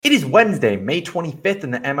It is Wednesday, May 25th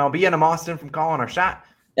in the MLB, and I'm Austin from Calling Our Shot.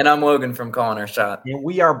 And I'm Logan from Calling Our Shot. And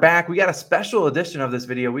we are back. We got a special edition of this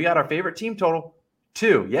video. We got our favorite team total,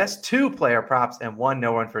 two player props, and one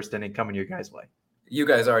no run first inning coming your guys' way. You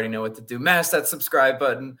guys already know what to do. Mash that subscribe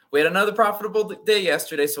button. We had another profitable day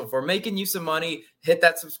yesterday, so if we're making you some money, hit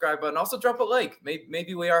that subscribe button. Also drop a like.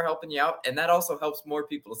 Maybe we are helping you out, and that also helps more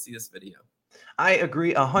people to see this video. I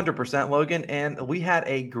agree 100%, Logan, and we had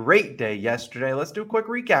a great day yesterday. Let's do a quick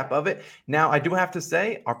recap of it. Now, I do have to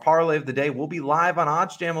say, our parlay of the day will be live on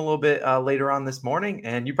OddsJam a little bit later on this morning,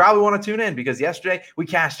 and you probably want to tune in because yesterday we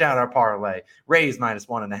cashed out our parlay. Rays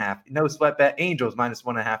 -1.5, no sweat bet, Angels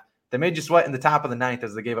 -1.5. They made you sweat in the top of the ninth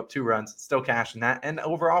as they gave up 2 runs, still cashing that. And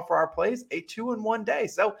overall for our plays, a 2-in-1 day.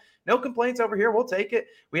 So no complaints over here. We'll take it.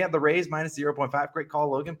 We have the Rays -0.5. Great call,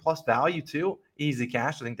 Logan. Plus value, too. Easy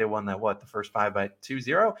cash. I think they won that, the first 5 by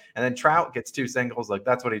 2-0. And then Trout gets 2 singles. Look,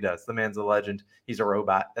 that's what he does. The man's a legend. He's a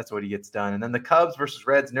robot. That's what he gets done. And then the Cubs versus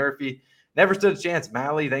Reds, Nerfy. Never stood a chance.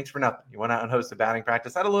 Malley, thanks for nothing. You went out and hosted batting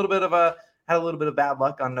practice. Had a little bit of bad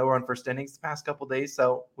luck on no run first innings the past couple days.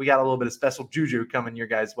 So we got a little bit of special juju coming your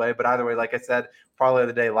guys' way. But either way, like I said, parlay of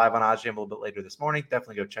the day live on OddsJam a little bit later this morning.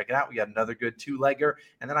 Definitely go check it out. We got another good 2-legger.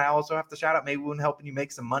 And then I also have to shout out Maywoon helping you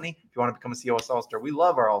make some money. If you want to become a COS All-Star, we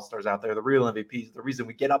love our All-Stars out there, the real MVPs, the reason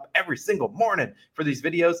we get up every single morning for these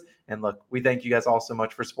videos. And look, we thank you guys all so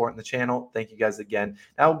much for supporting the channel. Thank you guys again.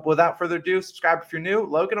 Now, without further ado, subscribe if you're new.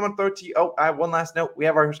 Logan, I'm going to throw it to you. Oh, I have one last note. We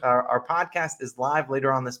have our podcast is live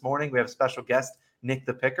later on this morning. We have a special guest, Nick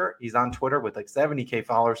the Picker. He's on Twitter with like 70K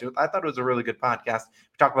followers. I thought it was a really good podcast.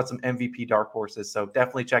 We talked about some MVP dark horses, so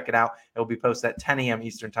definitely check it out. It will be posted at 10 a.m.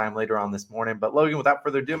 Eastern time later on this morning. But Logan, without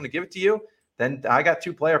further ado, I'm going to give it to you. Then I got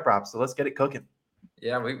 2 player props, so let's get it cooking.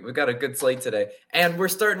 Yeah, we got a good slate today. And we're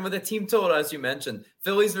starting with a team total, as you mentioned.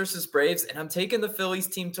 Phillies versus Braves, and I'm taking the Phillies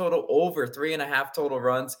team total over 3.5 total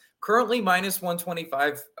runs. Currently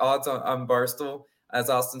 -125 odds on Barstool, as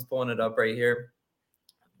Austin's pulling it up right here.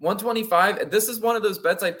 125. This is one of those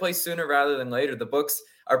bets I play sooner rather than later. The books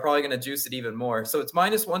are probably going to juice it even more. So it's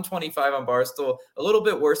 -125 on Barstool, a little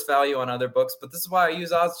bit worse value on other books, but this is why I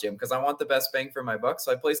use OddsJam, because I want the best bang for my buck.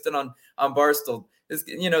 So I placed it on Barstool.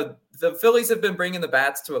 The Phillies have been bringing the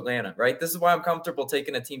bats to Atlanta, right? This is why I'm comfortable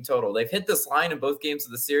taking a team total. They've hit this line in both games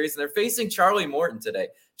of the series, and they're facing Charlie Morton today.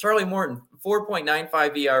 Charlie Morton,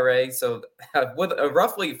 4.95 ERA. So with a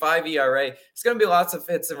roughly 5 ERA, it's going to be lots of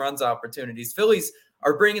hits and runs opportunities. Phillies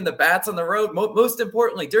are bringing the bats on the road. Most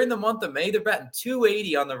importantly, during the month of May, they're batting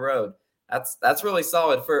 .280 on the road. That's really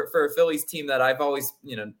solid for a Phillies team that I've always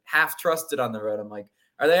half trusted on the road. I'm like,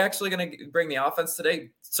 are they actually going to bring the offense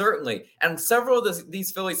today? Certainly. And several of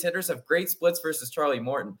these Phillies hitters have great splits versus Charlie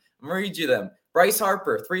Morton. I'm going to read you them. Bryce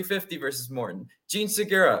Harper, 350 versus Morton. Gene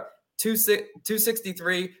Segura,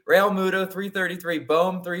 263. Real Muto, 333.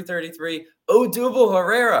 Bohm, 333. Odubel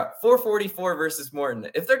Herrera, 444 versus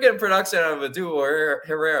Morton. If they're getting production out of Odubel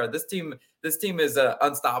Herrera, this team is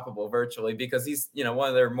unstoppable virtually, because he's one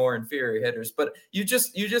of their more inferior hitters. But you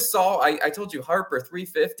just saw, I told you, Harper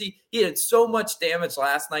 350. He had so much damage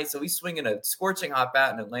last night, so he's swinging a scorching hot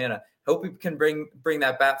bat in Atlanta. Hope he can bring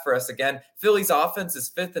that bat for us again. Philly's offense is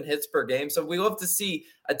 5th in hits per game, so we love to see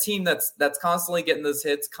a team that's constantly getting those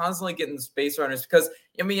hits, constantly getting those base runners, because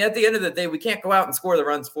at the end of the day, we can't go out and score the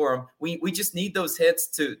runs for them. We just need those hits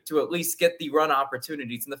to at least get the run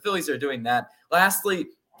opportunities, and the Phillies are doing that. Lastly,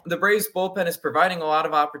 the Braves bullpen is providing a lot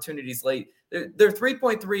of opportunities late. Their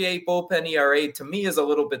 3.38 bullpen ERA to me is a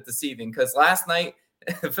little bit deceiving, because last night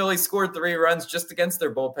the Phillies scored 3 runs just against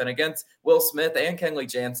their bullpen, against Will Smith and Kenley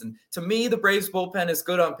Jansen. To me, the Braves bullpen is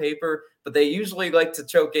good on paper, but they usually like to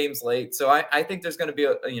choke games late. So I think there's going to be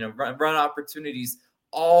run opportunities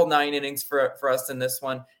all 9 innings for us in this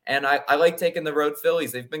one. And I like taking the road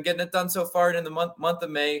Phillies. They've been getting it done so far in the month of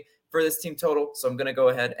May for this team total. So I'm going to go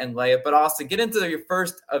ahead and lay it. But Austin, get into your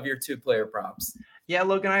first of your 2 player props. Yeah,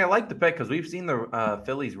 Logan, I like the pick because we've seen the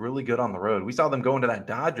Phillies really good on the road. We saw them go into that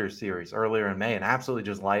Dodgers series earlier in May and absolutely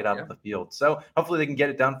just light up the field. So hopefully they can get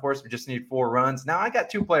it done for us. We just need 4 runs. Now I got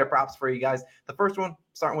 2 player props for you guys. The first one,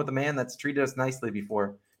 starting with the man that's treated us nicely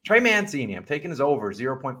before. Trey Mancini, I'm taking his over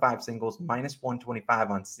 0.5 singles, -125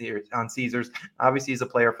 on Caesars. Obviously, he's a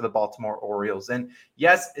player for the Baltimore Orioles. And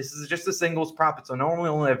yes, this is just a singles prop. It's normally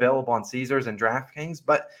only available on Caesars and DraftKings,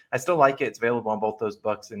 but I still like it. It's available on both those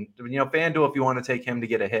books. And, FanDuel, if you want to take him to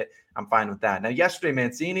get a hit, I'm fine with that. Now, yesterday,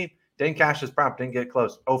 Mancini didn't cash his prop, didn't get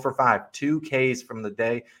close. 0 for 5, 2 Ks from the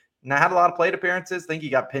day. Now, had a lot of plate appearances. I think he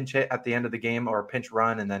got pinch hit at the end of the game, or a pinch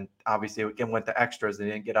run, and then obviously again went to extras and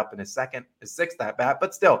he didn't get up in his 6th at bat.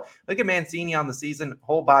 But still, look at Mancini on the season,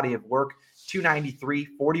 whole body of work. 293,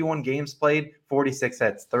 41 games played, 46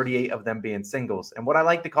 hits, 38 of them being singles. And what I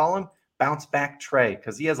like to call him, bounce back Trey,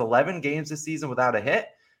 because he has 11 games this season without a hit,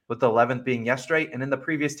 with the 11th being yesterday. And in the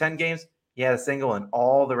previous 10 games, he had a single in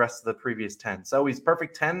all the rest of the previous 10. So he's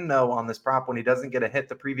perfect 10-0 on this prop when he doesn't get a hit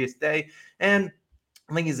the previous day. And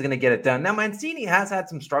I think he's going to get it done. Now, Mancini has had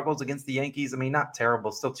some struggles against the Yankees. I mean, not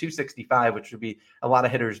terrible. Still 265, which would be a lot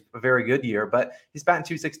of hitters, a very good year. But he's batting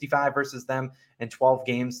 265 versus them in 12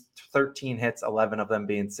 games, 13 hits, 11 of them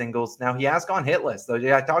being singles. Now, he has gone hitless, though.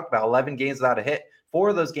 I talked about 11 games without a hit. 4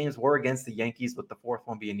 of those games were against the Yankees, with the 4th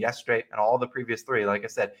one being yesterday, and all the previous 3, like I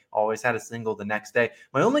said, always had a single the next day.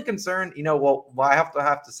 My only concern, I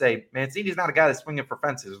have to say, Mancini's not a guy that's swinging for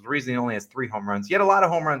fences. There's the reason he only has 3 home runs. He had a lot of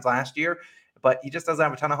home runs last year, but he just doesn't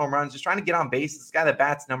have a ton of home runs. Just trying to get on base. This guy that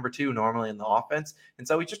bats number 2 normally in the offense. And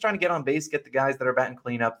so he's just trying to get on base, get the guys that are batting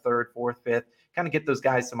cleanup, 3rd, 4th, 5th, kind of get those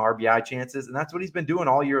guys some RBI chances. And that's what he's been doing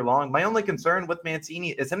all year long. My only concern with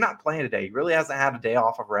Mancini is him not playing today. He really hasn't had a day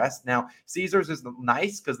off of rest. Now, Caesars is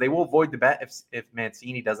nice because they will avoid the bet if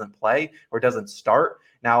Mancini doesn't play or doesn't start.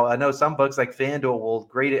 Now, I know some books like FanDuel will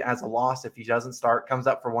grade it as a loss if he doesn't start, comes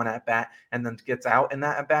up for one at-bat, and then gets out in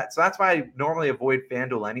that at-bat. So that's why I normally avoid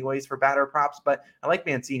FanDuel anyways for batter props, but I like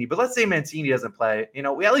Mancini. But let's say Mancini doesn't play.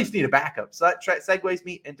 We at least need a backup. So that segues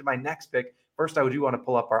me into my next pick. First, I do want to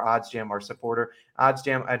pull up our Odds Jam, our supporter. Odds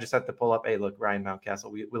Jam, I just have to pull up. Hey, look, Ryan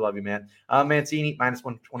Mountcastle, we love you, man. Mancini, minus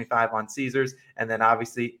 125 on Caesars. And then,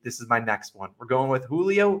 obviously, this is my next one. We're going with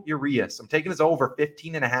Julio Urias. I'm taking his over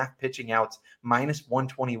 15.5 pitching outs, minus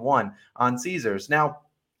 121 on Caesars. Now,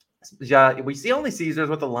 we see only Caesars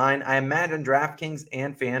with the line. I imagine DraftKings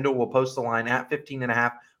and FanDuel will post the line at 15.5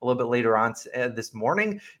 a little bit later on this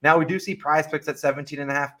morning. Now, we do see Prize Picks at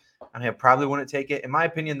 17.5. I probably wouldn't take it. In my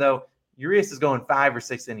opinion, though, Urias is going 5 or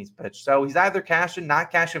 6 innings pitched. So he's either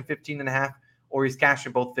not cashing 15.5, or he's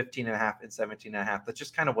cashing both 15.5 and 17.5. That's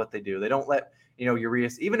just kind of what they do. They don't let,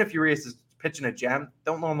 Urias, even if Urias is pitching a gem,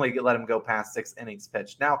 don't normally let him go past 6 innings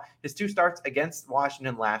pitched. Now, his 2 starts against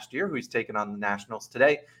Washington last year, who he's taken on the Nationals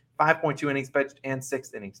today, 5.2 innings pitched and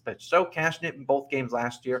 6 innings pitched. So cashing it in both games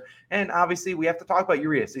last year. And obviously, we have to talk about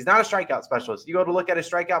Urias. He's not a strikeout specialist. You go to look at his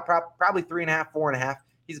strikeout prop, probably 3.5, 4.5.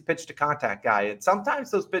 He's a pitch to contact guy. And sometimes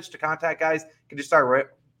those pitch to contact guys can just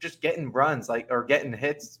start just getting runs or getting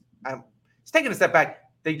hits. It's taking a step back.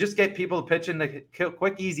 They just get people pitching the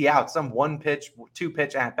quick, easy out, some 1 pitch, 2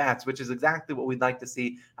 pitch at bats, which is exactly what we'd like to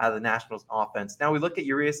see out of the Nationals offense. Now we look at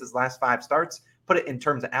Urias' last 5 starts, put it in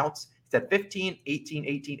terms of outs. He's at 15, 18,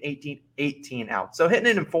 18, 18, 18 outs. So hitting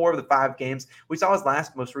it in 4 of the 5 games. We saw his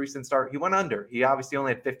most recent start. He went under. He obviously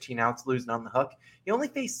only had 15 outs, losing on the hook. He only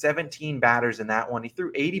faced 17 batters in that one. He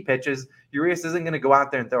threw 80 pitches. Urias isn't going to go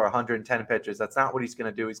out there and throw 110 pitches. That's not what he's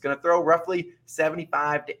going to do. He's going to throw roughly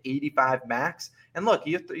 75 to 85 max. And look,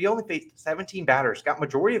 he only faced 17 batters, got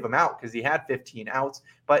majority of them out because he had 15 outs,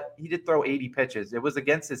 but he did throw 80 pitches. It was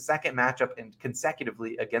against his second matchup and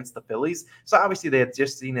consecutively against the Phillies. So obviously they had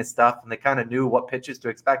just seen his stuff and they kind of knew what pitches to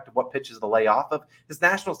expect, what pitches to lay off of. This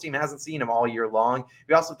Nationals team hasn't seen him all year long.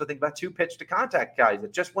 We also have to think about 2 pitch to contact guys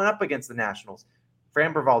that just went up against the Nationals.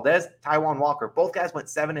 Framber Valdez, Taijuan Walker, both guys went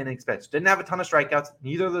 7 innings pitched. Didn't have a ton of strikeouts.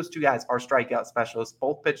 Neither of those 2 guys are strikeout specialists.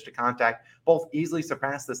 Both pitched to contact. Both easily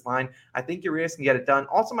surpassed this line. I think Urias can get it done.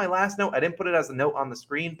 Also, my last note, I didn't put it as a note on the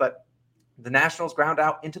screen, but the Nationals ground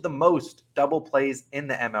out into the most double plays in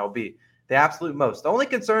the MLB. The absolute most. The only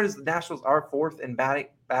concern is the Nationals are 4th in batting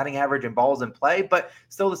average and balls in play, but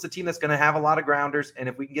still this is a team that's going to have a lot of grounders, and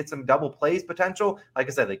if we can get some double plays potential, like I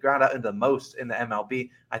said, they ground out into the most in the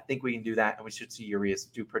MLB. I think we can do that, and we should see Urias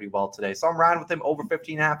do pretty well today. So I'm riding with him over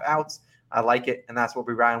 15.5 outs. I like it, and that's what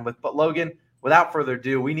we're riding with. But Logan, without further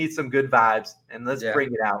ado, we need some good vibes, and let's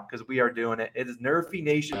bring it out because we are doing it. It is Nerfy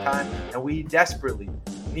Nation time, and we desperately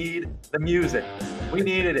need the music. We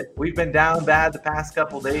needed it. We've been down bad the past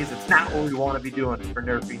couple days. It's not what we want to be doing for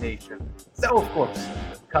Nerfy Nation. So, of course,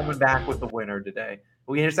 coming back with the winner today.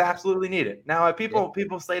 We just absolutely need it. Now, people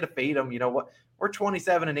say to fade them, you know what? We're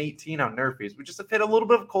 27-18 on Nerfies. We just have hit a little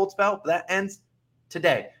bit of a cold spell, but that ends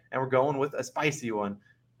today. And we're going with a spicy one.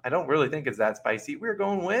 I don't really think it's that spicy. We're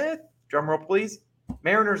going with, drumroll please,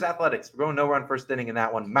 Mariners Athletics. We're going no run first inning in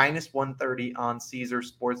that one. Minus 130 on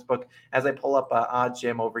Caesars Sportsbook. As I pull up Odds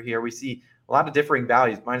Jam over here, we see a lot of differing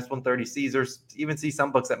values. Minus 130 Caesars. Even see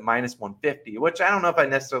some books at minus 150, which I don't know if I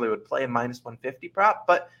necessarily would play a minus 150 prop,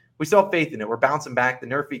 but we still have faith in it. We're bouncing back. The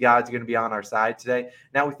Nerfy gods are going to be on our side today.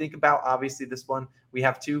 Now we think about, obviously, this one. We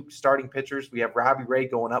have 2 starting pitchers. We have Robbie Ray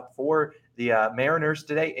going up for Mariners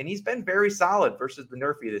today, and he's been very solid versus the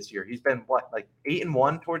Nerfy this year. He's been like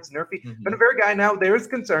 8-1 towards Nerfy. Mm-hmm. Been a very guy now. There is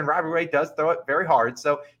concern. Robbie Ray does throw it very hard,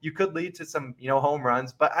 so you could lead to some home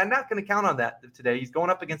runs. But I'm not going to count on that today. He's going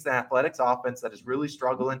up against the Athletics offense that is really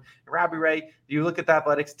struggling. And Robbie Ray, you look at the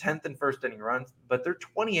Athletics 10th in first inning runs, but they're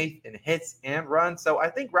 28th in hits and runs. So I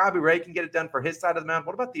think Robbie Ray can get it done for his side of the mound.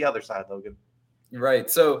 What about the other side, Logan? Right.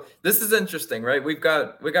 So this is interesting, right? We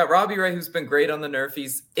got Robbie Ray, who's been great on the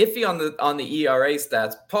Nerfies, iffy on the ERA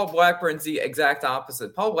stats. Paul Blackburn's the exact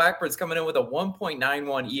opposite. Paul Blackburn's coming in with a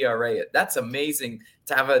 1.91 ERA. That's amazing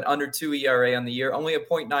to have an under 2 ERA on the year. Only a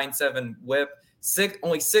 0.97 WHIP.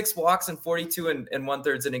 Only 6 walks and 42 and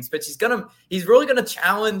 1/3 innings pitch. He's really gonna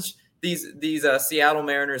challenge these Seattle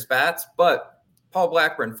Mariners bats, but Paul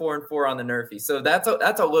Blackburn 4-4 on the Nerfy. So that's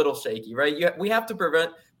a little shaky, right? We have to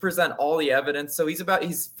present all the evidence. So he's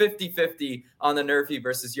 50-50 on the Nerfy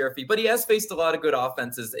versus Yurfy, but he has faced a lot of good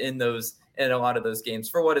offenses in a lot of those games.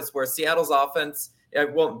 For what it's worth, Seattle's offense,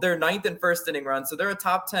 well, they're 9th in first inning runs, so they're a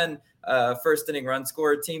top 10 first inning run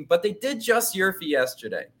scorer team, but they did just Yurfy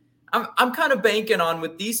yesterday. I'm kind of banking on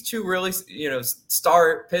with these two really,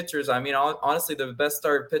 star pitchers. I mean, honestly, the best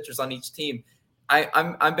star pitchers on each team.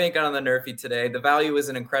 I'm banking on the Nerfy today. The value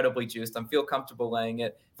isn't incredibly juiced. I feel comfortable laying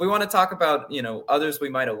it. If we want to talk about, others we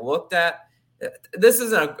might have looked at, this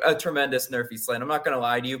isn't a tremendous Nerfy slate. I'm not going to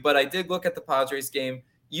lie to you, but I did look at the Padres game.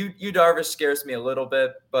 Yu Darvish scares me a little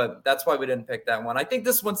bit, but that's why we didn't pick that one. I think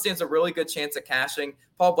this one stands a really good chance of cashing.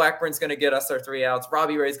 Paul Blackburn's going to get us our 3 outs.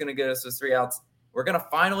 Robbie Ray's going to get us his 3 outs. We're going to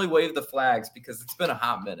finally wave the flags because it's been a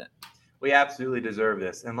hot minute. We absolutely deserve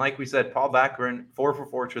this. And like we said, Paul Blackburn,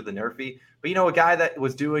 4-for-4 to the Nerfy. But a guy that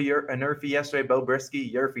was due a Nerfy yesterday, Bo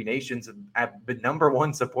Brisky, Nerfy Nation's number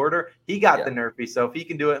one supporter. He got the Nerfy. So if he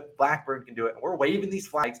can do it, Blackburn can do it. And we're waving these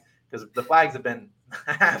flags because the flags have been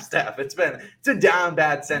half staff. It's a down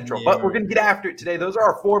bad central. But we're going to get after it today. Those are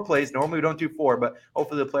our 4 plays. Normally we don't do 4, but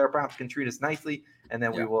hopefully the player props can treat us nicely. And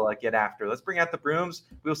then we will get after. Let's bring out the brooms.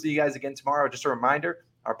 We'll see you guys again tomorrow. Just a reminder,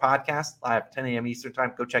 our podcast live 10 a.m. Eastern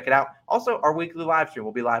time. Go check it out. Also, our weekly live stream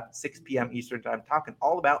will be live at 6 p.m. Eastern time, talking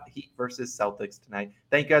all about the Heat versus Celtics tonight.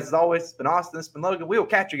 Thank you guys as always. It's been Austin. It's been Logan. We will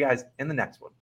catch you guys in the next one.